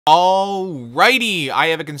Alrighty, I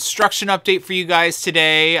have a construction update for you guys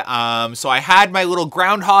today. So I had my little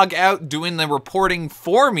groundhog out doing the reporting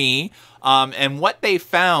for me, and what they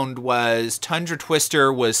found was Tundra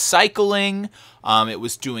Twister was cycling, it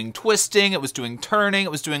was doing twisting, it was doing turning,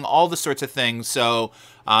 it was doing all the sorts of things. So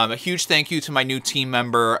a huge thank you to my new team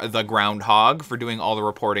member, the groundhog, for doing all the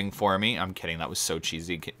reporting for me. I'm kidding, that was so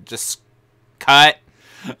cheesy. Just cut.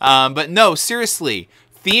 But no, seriously.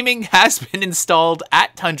 Theming has been installed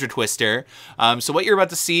at Tundra Twister. So what you're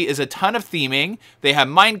about to see is a ton of theming. They have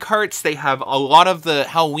mine carts. They have a lot of the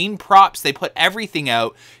Halloween props. They put everything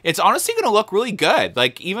out. It's honestly going to look really good.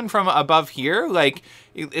 Like, even from above here, like,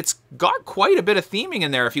 it's got quite a bit of theming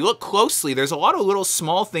in there. If you look closely, there's a lot of little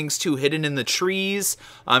small things too hidden in the trees,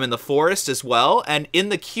 in the forest as well. And in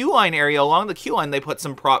the queue line area, along the queue line, they put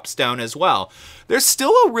some props down as well. There's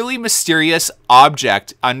still a really mysterious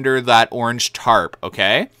object under that orange tarp,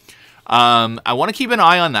 okay? I want to keep an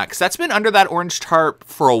eye on that because that's been under that orange tarp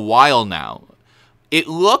for a while now. It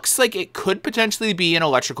looks like it could potentially be an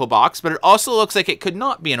electrical box, but it also looks like it could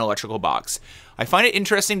not be an electrical box. I find it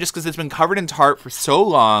interesting just because it's been covered in tarp for so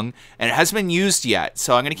long and it hasn't been used yet.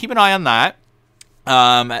 So I'm going to keep an eye on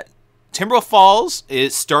that. Timber Falls,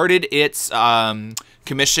 it started its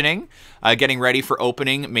commissioning, getting ready for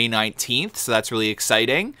opening May 19th. So that's really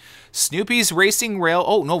exciting. Snoopy's Racing Rail.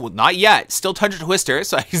 Oh, no, not yet. Still Tundra Twister.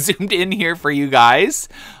 So I zoomed in here for you guys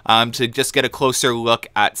to just get a closer look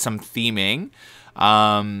at some theming.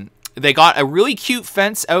 They got a really cute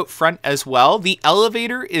fence out front as well. The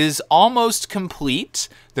elevator is almost complete.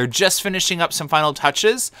 They're just finishing up some final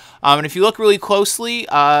touches. And if you look really closely,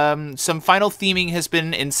 some final theming has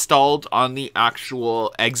been installed on the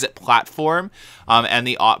actual exit platform. And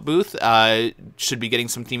the Op booth should be getting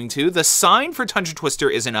some theming too. The sign for Tundra Twister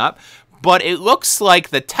isn't up, but it looks like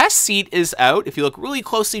the test seat is out. If you look really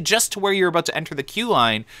closely just to where you're about to enter the queue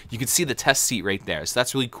line, you can see the test seat right there. So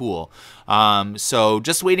that's really cool. So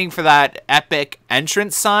just waiting for that epic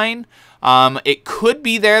entrance sign. It could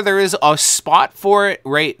be there. There is a spot for it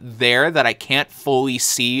right there that I can't fully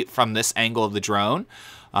see from this angle of the drone.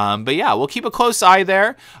 But yeah, we'll keep a close eye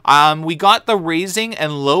there. We got the raising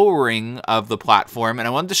and lowering of the platform, and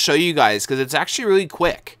I wanted to show you guys because it's actually really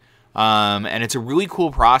quick. And it's a really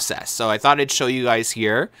cool process. So I thought I'd show you guys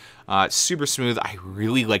here. It's super smooth. I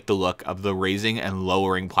really like the look of the raising and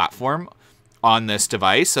lowering platform on this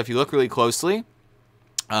device. So if you look really closely,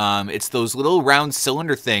 it's those little round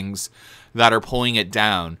cylinder things that are pulling it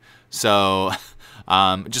down. So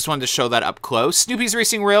just wanted to show that up close. Snoopy's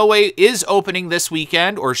Racing Railway is opening this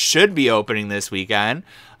weekend, or should be opening this weekend,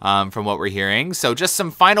 from what we're hearing. So just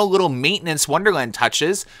some final little maintenance Wonderland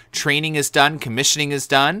touches. Training is done, commissioning is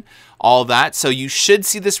done, all that. So you should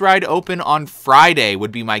see this ride open on Friday,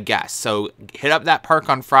 would be my guess. So hit up that park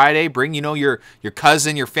on Friday. Bring, you know, your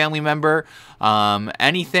cousin, your family member,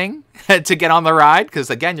 anything to get on the ride, because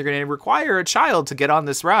again, you're going to require a child to get on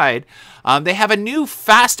this ride. They have a new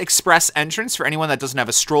fast express entrance for anyone that doesn't have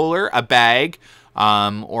a stroller, a bag,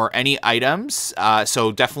 or any items.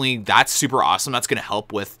 So definitely that's super awesome. That's going to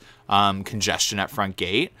help with congestion at front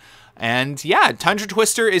gate. And yeah, Tundra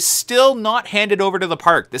Twister is still not handed over to the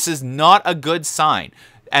park. This is not a good sign.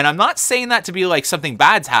 And I'm not saying that to be like something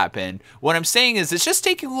bad's happened. What I'm saying is it's just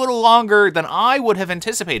taking a little longer than I would have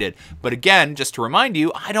anticipated. But again, just to remind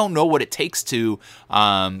you, I don't know what it takes to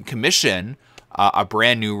commission a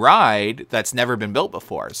brand new ride that's never been built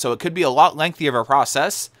before. So it could be a lot lengthier of a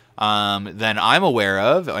process than I'm aware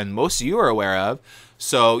of, and most of you are aware of.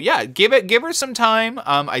 So yeah, give her some time.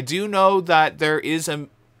 I do know that there is a...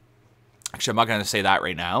 Actually, I'm not going to say that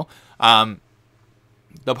right now.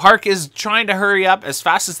 The park is trying to hurry up as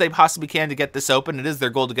fast as they possibly can to get this open. It is their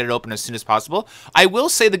goal to get it open as soon as possible. I will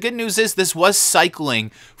say the good news is this was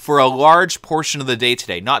cycling for a large portion of the day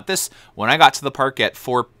today. Not this, when I got to the park at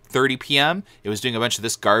 4:30 p.m., it was doing a bunch of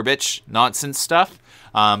this garbage nonsense stuff.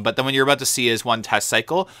 But then when you're about to see is one test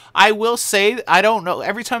cycle. I will say, I don't know,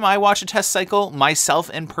 every time I watch a test cycle myself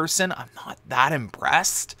in person, I'm not that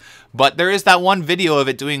impressed. But there is that one video of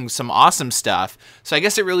it doing some awesome stuff. So I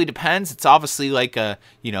guess it really depends. It's obviously like a,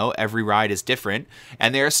 you know, every ride is different.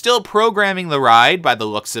 And they're still programming the ride by the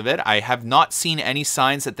looks of it. I have not seen any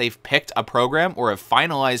signs that they've picked a program or have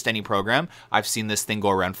finalized any program. I've seen this thing go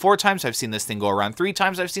around 4 times. I've seen this thing go around 3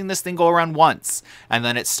 times. I've seen this thing go around once. And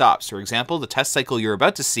then it stops. For example, the test cycle you're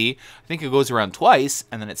about to see, I think it goes around twice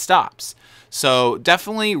and then it stops. So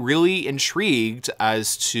definitely really intrigued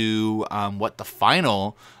as to what the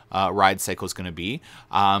final ride cycle is going to be.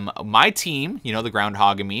 My team, you know, the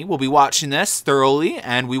Groundhog and me, will be watching this thoroughly,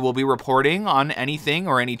 and we will be reporting on anything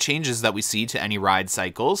or any changes that we see to any ride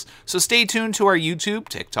cycles. So stay tuned to our YouTube,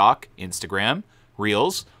 TikTok, Instagram,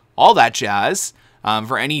 reels, all that jazz.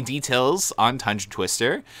 For any details on Tundra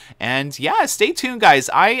Twister. And yeah, stay tuned, guys.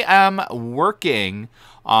 I am working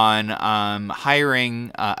on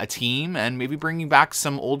hiring a team and maybe bringing back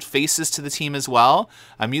some old faces to the team as well.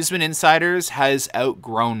 Amusement Insiders has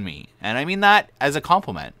outgrown me, and I mean that as a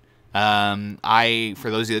compliment. For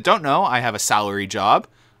those of you that don't know, I have a salary job,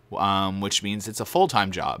 which means it's a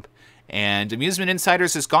full-time job. And Amusement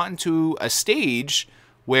Insiders has gotten to a stage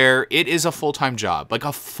where it is a full-time job, like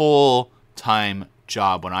a full-time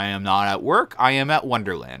job. When I am not at work, I am at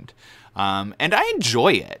Wonderland. And I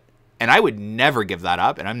enjoy it. And I would never give that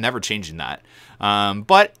up, and I'm never changing that.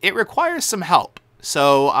 But it requires some help.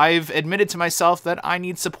 So I've admitted to myself that I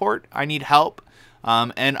need support, I need help,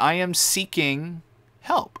 and I am seeking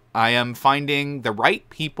help. I am finding the right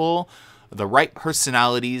people, the right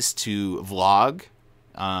personalities to vlog,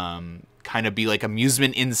 kind of be like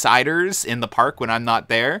amusement insiders in the park when I'm not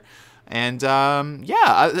there. And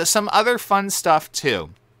yeah, some other fun stuff too.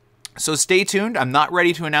 So stay tuned. I'm not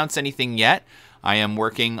ready to announce anything yet. I am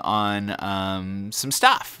working on some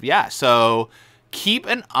stuff. Yeah, so keep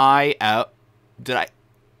an eye out.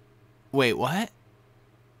 Wait, what?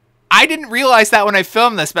 I didn't realize that when I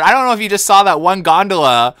filmed this, but I don't know if you just saw that one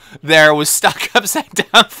gondola there was stuck upside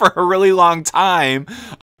down for a really long time.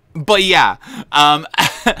 But yeah,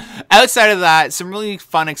 outside of that, some really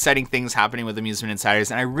fun, exciting things happening with Amusement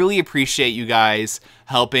Insiders, and I really appreciate you guys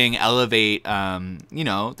helping elevate, you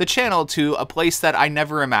know, the channel to a place that I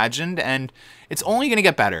never imagined, and it's only going to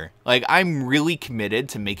get better. Like, I'm really committed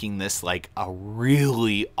to making this, like, a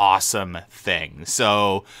really awesome thing.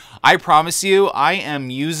 So, I promise you, I am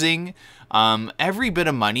using... every bit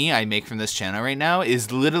of money I make from this channel right now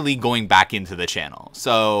is literally going back into the channel.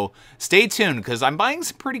 So stay tuned, because I'm buying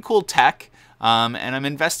some pretty cool tech, and I'm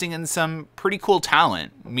investing in some pretty cool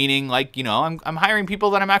talent, meaning, like, you know, I'm hiring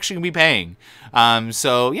people that I'm actually gonna be paying.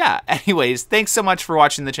 So yeah, anyways, thanks so much for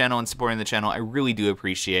watching the channel and supporting the channel. I really do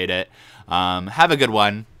appreciate it. Have a good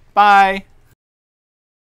one. Bye.